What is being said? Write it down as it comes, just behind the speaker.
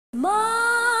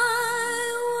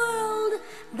My world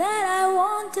that I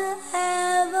want to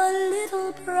have a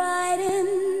little pride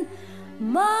in.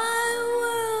 My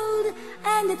world,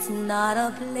 and it's not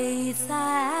a place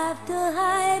I have to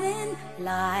hide in.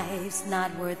 Life's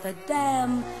not worth a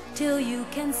damn till you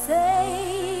can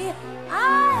say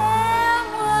I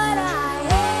am what I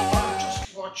am. I've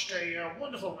just watched a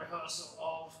wonderful rehearsal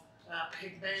of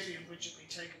Pygmalion, which will be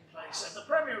taking place, and the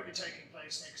premiere will be taking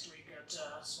place next week at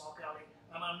Smock Alley.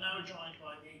 And I'm now joined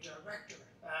by the director,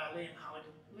 Liam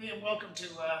Halligan. Liam, welcome to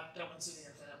Dublin City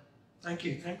FM. Thank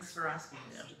you. Thanks for asking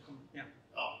us to come. Yeah.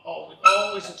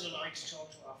 Always a delight to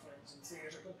talk to our friends in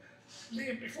theatre. But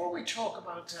Liam, before we talk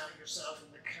about yourself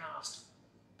and the cast,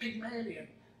 Pygmalion,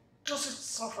 does it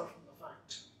suffer from the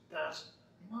fact that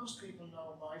most people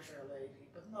know My Fair Lady,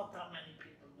 but not that many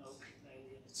people know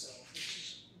Pygmalion itself, which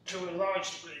is to a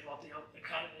large degree what the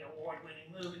Academy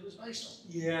Award-winning movie was based on?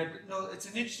 Yeah, no, it's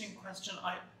an interesting question.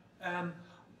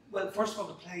 Well, first of all,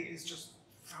 the play is just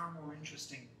far more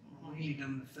interesting, really,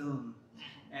 than the film.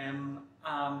 And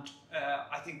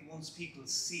I think once people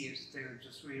see it,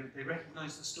 they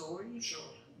recognise the story, Sure.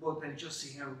 but they just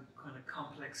see how kind of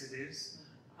complex it is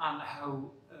and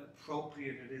how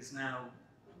appropriate it is now,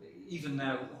 even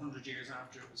now, 100 years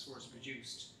after it was first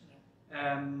produced.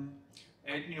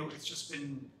 You know, it's just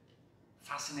been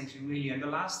fascinating, really. And the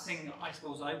last thing I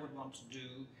suppose I would want to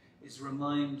do is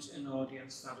remind an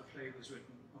audience that a play was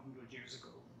written 100 years ago.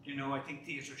 You know, I think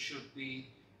theatre should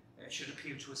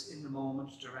appeal to us in the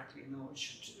moment directly. You know, it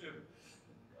should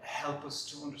help us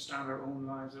to understand our own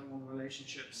lives, our own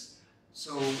relationships.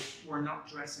 So we're not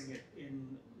dressing it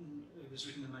in. It was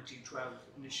written in 1912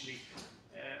 initially.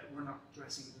 We're not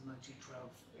dressing it in 1912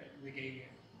 regalia,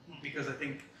 because I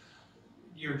think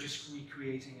you're just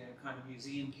recreating a kind of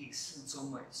museum piece in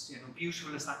some ways, you know,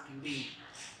 beautiful as that can be.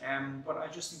 But I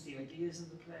just think the ideas in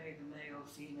the play, the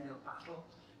male-female battle,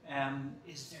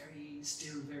 is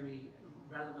still very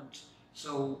relevant.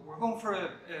 So we're going for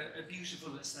a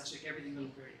beautiful aesthetic. Everything will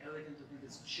look very elegant, I think,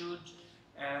 as it should.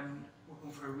 We're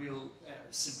going for a real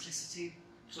simplicity,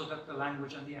 so that the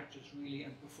language and the actors really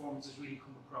and performances really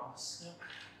come across. Yeah.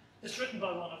 It's written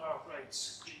by one of our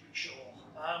greats, G.B. Shaw.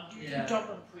 Do you think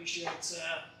Dublin appreciates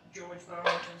George Byrne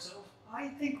himself? I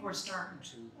think we're starting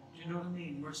to. Do you know what I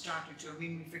mean? We're starting to. I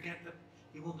mean, we forget that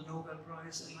he won the Nobel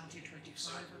Prize in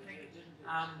 1925, I think.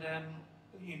 And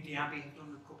you know, the Abbey have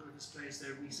done a couple of his plays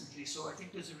there recently, so I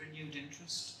think there's a renewed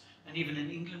interest. And even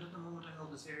in England at the moment, I know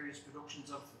there's various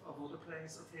productions of other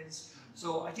plays of his.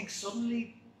 So I think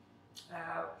suddenly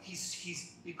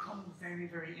he's become very,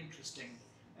 very interesting.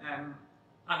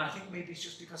 And I think maybe it's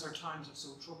just because our times are so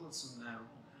troublesome now,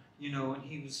 you know, and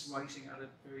he was writing at a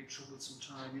very troublesome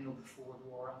time, you know, before the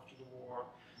war, after the war.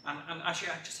 And actually,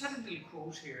 I just had a little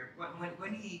quote here.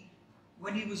 When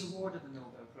he was awarded the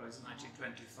Nobel Prize in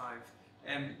 1925,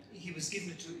 he was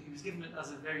given it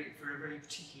for a very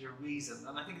particular reason,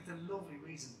 and I think it's a lovely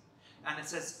reason. And it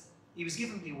says he was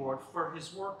given the award for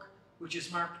his work, which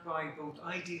is marked by both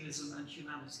idealism and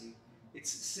humanity.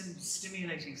 It's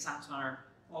stimulating satire,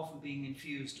 often being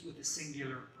infused with a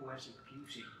singular poetic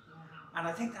beauty. And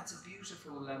I think that's a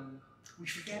beautiful, we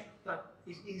forget that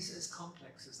it is as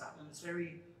complex as that, and it's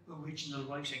very original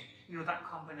writing. You know, that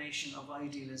combination of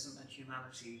idealism and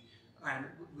humanity, and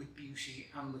with beauty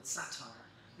and with satire.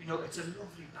 You know, it's a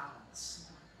lovely balance.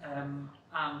 And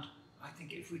I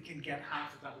think if we can get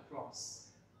half of that across,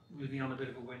 we'll be on a bit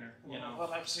of a winner. You know,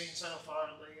 what I've seen so far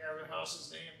in the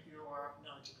rehearsals, Liam, you are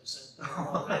 90% there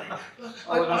already.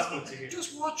 That's good to hear.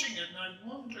 Just watching it, and I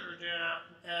wondered,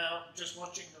 just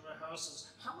watching the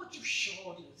rehearsals, how much of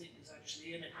Shaw do you think is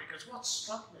actually in it? Because what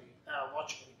struck me,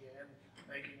 watching it again,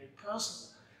 making it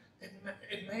personal,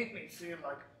 it made me feel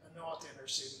like a North Inner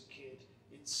City kid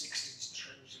in 60s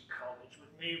Trinity College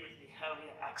with the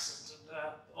Hellier accent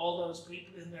and all those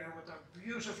people in there with their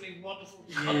beautifully wonderful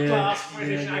cut-class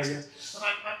British accents. And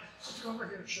I over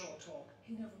here Shaw talk,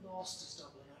 he never lost his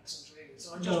Dublin accent really,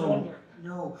 so I just wonder.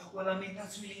 No, well, I mean,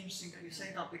 that's really interesting that you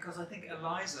say that, because I think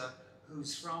Eliza,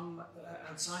 who's from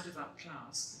outside of that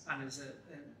class and is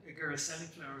a girl selling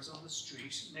flowers on the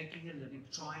street, making a living,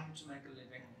 trying to make a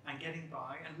living and getting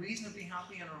by and reasonably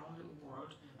happy in her own little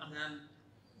world, and then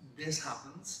this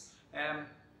happens.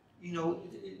 You know,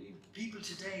 people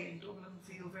today in Dublin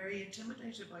feel very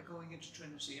intimidated by going into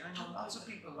Trinity. I know lots of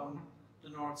people on the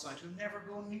north side who never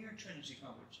go near Trinity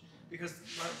College because,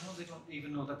 well, they don't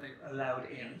even know that they're allowed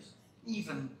in.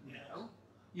 Even now,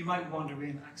 you might wander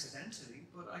in accidentally,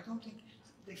 but I don't think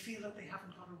they feel that they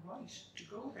haven't got a right to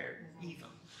go there even.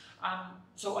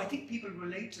 So I think people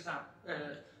relate to that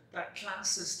that class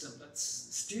system that's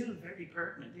still very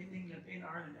pertinent in England, in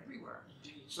Ireland, everywhere.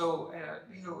 Indeed. So,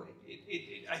 you know,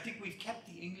 I think we've kept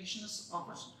the Englishness of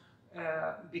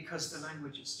it because the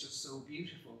language is just so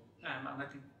beautiful. And I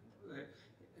think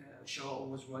Shaw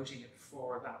was writing it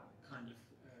for that kind of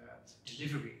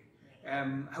delivery.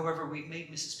 However, we've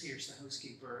made Mrs. Pearce, the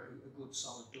housekeeper, a good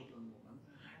solid Dublin woman,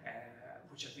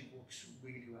 which I think works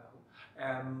really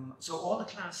well. So all the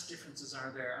class differences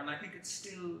are there, and I think it's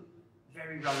still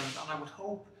very relevant, and I would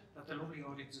hope that the lovely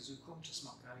audiences who come to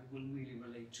Smock Alley will really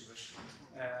relate to it,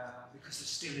 because there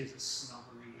still is a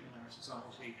snobbery in our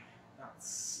society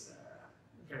that's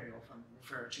very often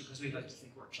referred to, because we like to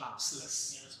think we're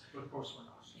classless, Yes. but of course we're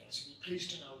not. Yes, you'd be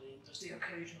pleased to know that there's the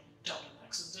occasional Dublin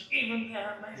accent, and even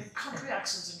maybe country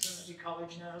accents in Trinity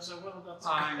College now, so well, that's...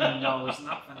 I know, isn't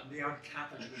that funny? The odd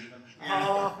Catholic even.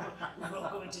 Oh, we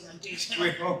won't go into that detail.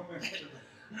 We won't go into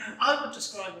that. I would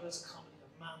describe it as a comedy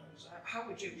of manners. How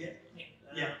would you?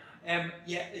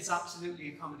 Yeah, it's absolutely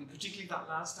a comedy. Particularly that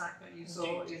last act that you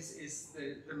saw is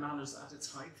the manners at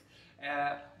its height.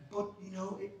 But you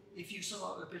know, if you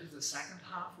saw a bit of the second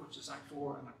half, which is Act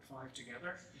 4 and Act 5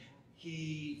 together,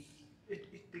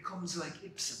 it becomes like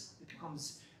Ibsen. It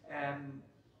becomes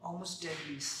almost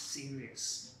deadly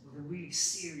serious, with a really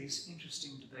serious,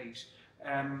 interesting debate.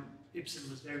 Ibsen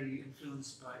was very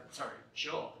influenced by,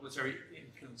 Shaw was very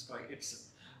influenced by Ibsen.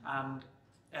 And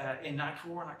in Act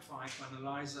 4 and Act 5, when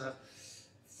Eliza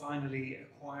finally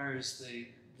acquires the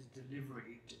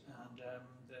delivery and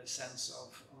the sense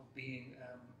of being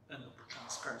an upper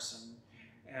class person,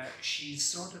 she's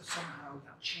sort of somehow,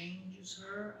 that changes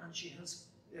her, and she has,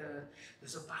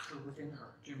 there's a battle within her.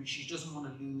 Do you know, she doesn't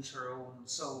want to lose her own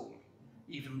soul,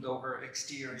 even though her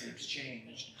exterior has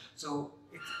changed. So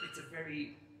it's a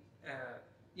very,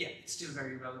 it's still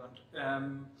very relevant.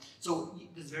 So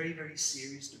there's very, very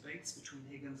serious debates between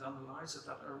Higgins and Eliza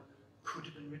that could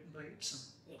have been written by Ibsen,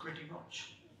 pretty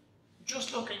much.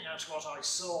 Just looking at what I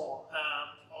saw,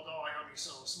 although I only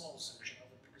saw a small section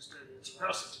of it because clearly it's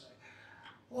rehearsal today,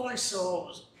 what I saw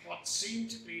was what seemed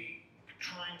to be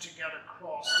trying to get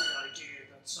across the idea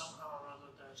that somehow or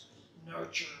other that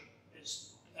nurture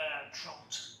is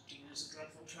trumped, to use a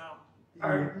dreadful term,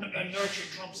 or nurture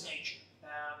trumps nature.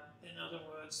 In other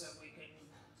words, that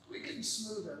we can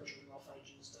smooth out your rough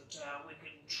edges, that we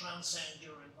can transcend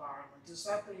your environment. Is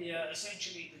that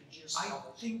essentially the gist of it?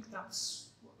 I think that's,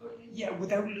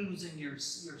 without losing your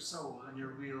soul and your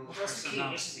real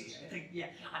personality. I think,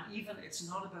 and even it's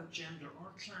not about gender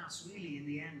or class, really, in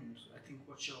the end. I think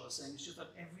what Shaw is saying is just that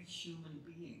every human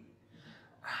being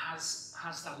has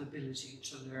that ability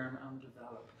to learn and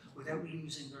develop without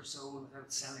losing their soul,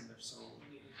 without selling their soul.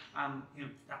 And you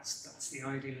know, that's the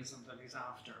idealism that he's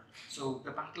after. So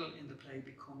the battle in the play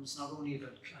becomes not only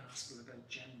about class but about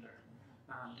gender.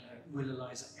 And will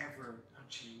Eliza ever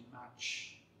actually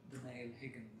match the male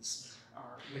Higgins,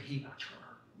 or will he match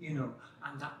her? You know,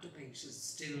 and that debate is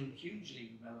still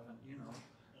hugely relevant. You know,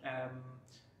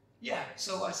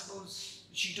 So I suppose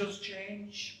she does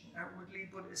change outwardly,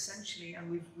 but essentially, and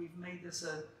we've made this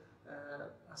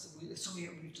it's something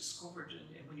that we've discovered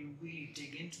when you really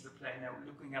dig into the play now,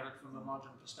 looking at it from a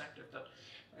modern perspective, that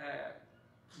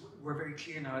we're very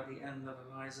clear now at the end that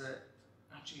Eliza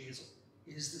actually is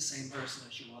the same person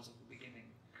as she was at the beginning,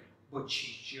 but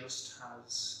she just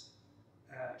has,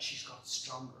 she's got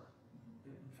stronger.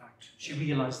 In fact, she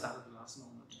realised that at the last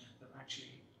moment, that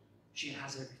actually she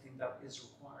has everything that is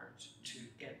required to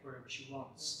get wherever she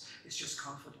wants. It's just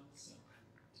confidence.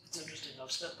 It's interesting,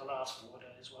 I've spent the last 4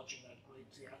 days watching that great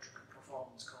theatrical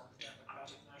performance called the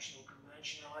Democratic National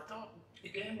Convention, and I thought,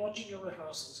 again, watching your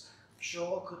rehearsals,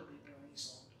 Shaw could have been Bernie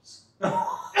Saunders.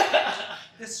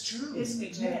 That's true. Isn't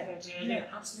it? Yeah,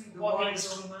 absolutely. The wise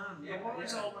old man. The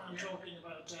wise old man talking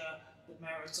about the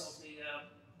merits of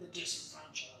the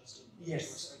disenfranchised.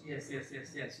 Yes.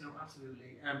 No,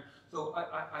 absolutely. So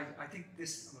I think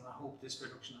this, I hope this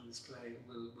production of this play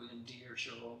will endear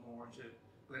Shaw more to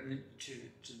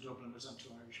Dubliners and to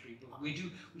Irish people.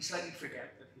 We slightly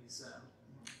forget that he's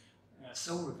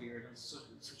so revered and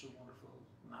such a wonderful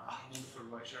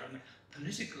writer and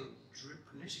politically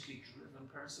driven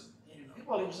person. You know.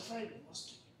 Well, he was a Fabian,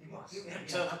 wasn't he? He was.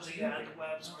 Absolutely. The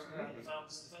Webbs were the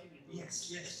founders of the Fabian.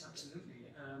 Yes,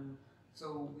 absolutely.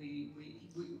 So we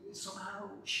somehow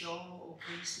Shaw or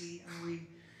Casey, and we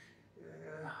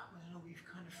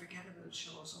kind of forget about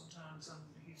Shaw sometimes, and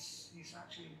he's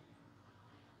actually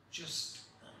just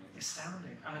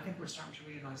astounding, and I think we're starting to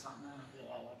realise that now.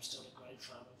 Yeah, I'm still a great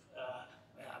fan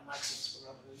of Maxims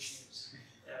for Revolutionaries,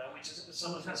 which is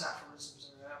some of his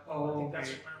aphorisms are. I think that's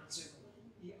what Man Superman.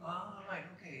 Right,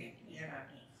 okay, yeah.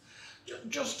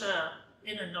 Just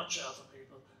in a nutshell for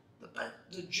people,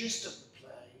 the gist of the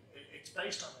play, it's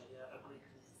based on a Greek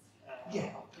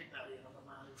myth of Pygmalion, of a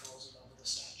man who falls in love with a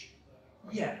statue.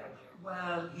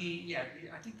 Well,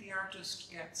 I think the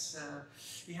artist gets,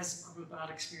 he has a couple of bad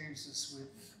experiences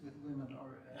with women,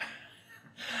 or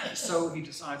so he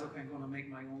decides, okay, I'm going to make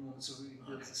my own woman, so he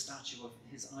builds a statue of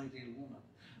his ideal woman,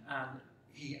 and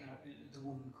the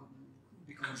woman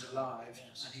becomes alive,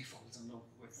 and he falls in love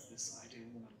with this ideal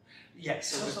woman. Yeah,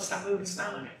 so it's like a moving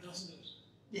mannequin, doesn't it?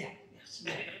 Yeah, yes.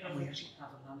 And we actually have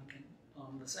a mannequin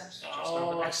on the set.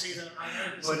 Oh, I see that.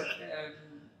 But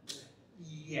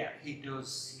yeah, he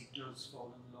does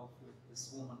fall in love with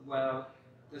this woman. Well,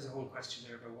 there's a whole question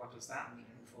there about what does that mean,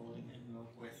 falling in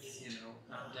love with, you know,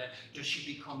 and does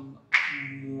she become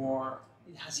more,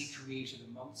 has he created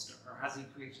a monster, or has he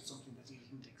created something that he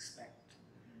didn't expect?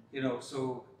 You know,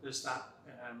 so there's that,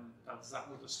 that's that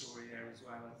other story there as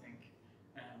well, I think,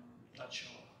 that show.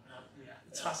 Yeah,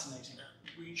 it's fascinating.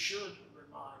 We should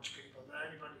remind people that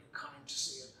anybody coming to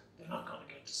see it, they're not going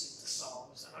to get to see the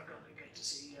songs, they're not going to get to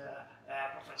see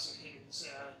Professor Higgins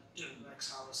do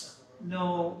Rex Harrison.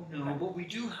 No, but we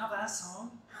do have a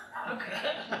song.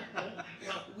 Okay.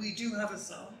 We do have a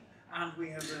song, and we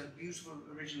have a beautiful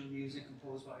original music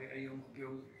composed by a young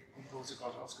composer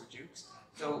called Oscar Dukes.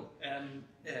 So,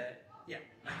 yeah,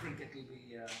 I think it'll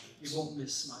be, you won't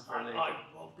miss my Fair Lady. I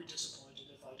won't be disappointed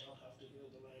if I don't have to hear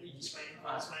the way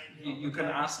Spain. You can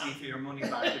ask me for your money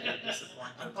back if you're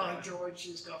disappointed. And by George,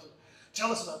 she's got it.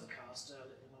 Tell us about the cast.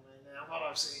 What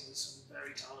I've seen is some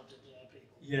very talented people.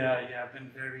 Yeah, I've been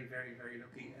very, very, very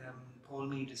lucky. Paul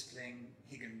Meade is playing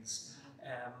Higgins.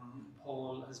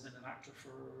 Paul has been an actor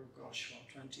for, gosh, what,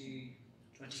 20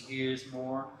 years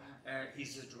more.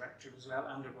 He's a director as well,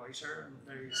 and a writer, and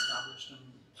very established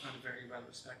and very well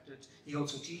respected. He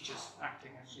also teaches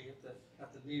acting actually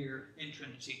at the Lear in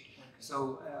Trinity. Okay.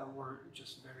 So we're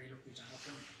just very lucky to have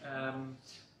him.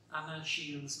 Anna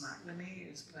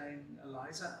Sheils-McNamee is playing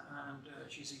Eliza, and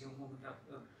she's a young woman that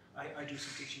I do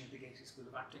some teaching at the Gaiety School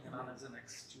of Acting, and Anna's an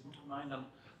ex-student of mine, and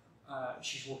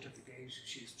she's worked at the Gate.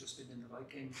 She's just been in the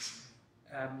Vikings.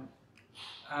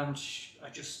 And I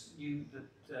just knew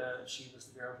that she was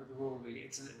the girl for the role, really.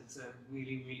 It's a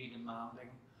really, really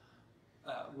demanding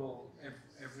role.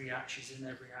 Every act, she's in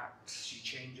every act, she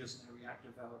changes and every act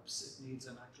develops. It needs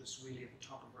an actress really at the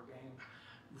top of her game.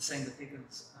 The same with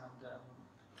Higgins, and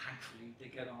thankfully they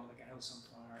get on like a house on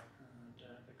fire, and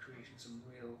they're creating some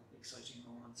real exciting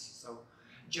moments. So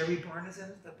Byrne is in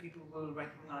it, that people will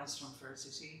recognise from Fair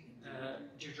City.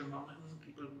 Deirdre Monaghan,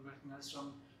 people will recognise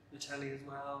from the telly as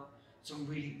well. Some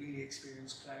really, really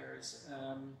experienced players.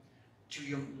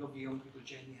 Two lovely young people,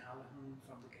 Jamie Hallahan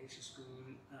from the Gaiety School,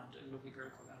 and a lovely girl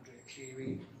called Andrea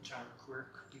Cleary, and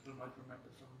Quirke, people might remember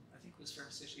from, I think it was Fair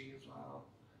City as well.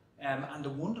 And the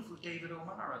wonderful David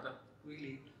O'Mara that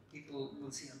really people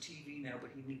will see on TV now,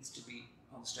 but he needs to be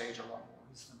on stage a lot more.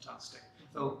 He's fantastic.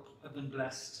 So I've been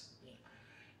blessed. Yeah.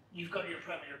 You've got your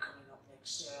premiere coming up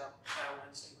next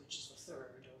Wednesday, which is the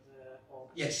 3rd of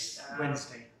August. Yes,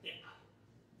 Wednesday. Yeah.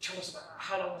 Tell us about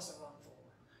how long is the run for?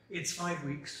 It's 5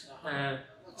 weeks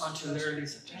until early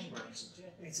September.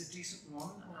 It's a decent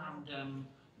one, and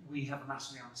we have a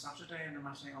matinee on a Saturday and a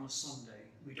matinee on a Sunday.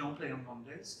 We don't play on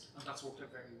Mondays, and that's worked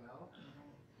out very well.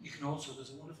 You can also,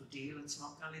 there's a wonderful deal in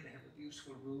Smock Alley. They have a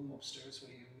beautiful room upstairs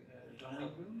where you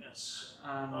dining room. Yes.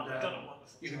 And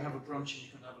you can have a brunch and you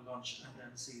can have a lunch and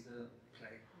then see the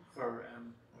play for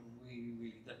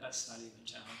really the best value in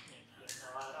town.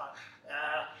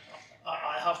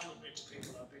 I have to admit to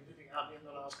people, I've been living Abbey in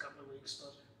the last couple of weeks,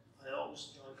 but I always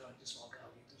enjoy going to Smock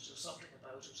Alley. There's just something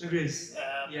about it. There is.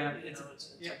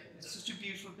 It's such a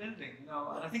beautiful building, you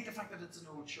know, and I think the fact that it's an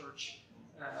old church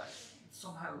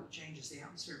somehow changes the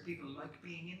atmosphere. People like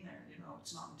being in there, you know.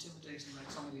 It's not intimidating like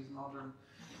some of these modern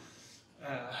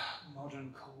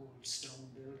cold stone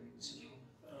buildings, you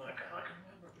know. I can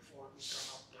remember before it was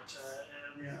done up,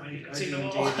 but you can see them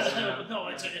all. well. No,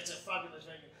 it's a fabulous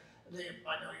venue. Liam,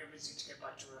 I know you're busy to get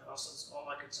back to rehearsals. All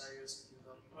I can say is you've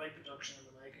got a great production in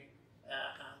the making,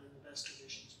 and in the best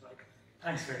traditions, right?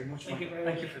 Thanks very much. Thank you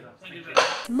for that. Thank you.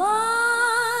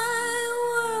 My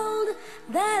world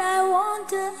that I want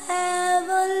to have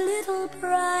a little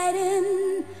pride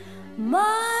in.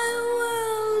 My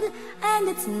world, and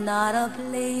it's not a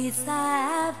place I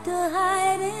have to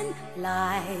hide in.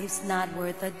 Life's not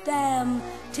worth a damn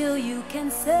till you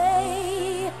can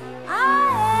say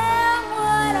I am.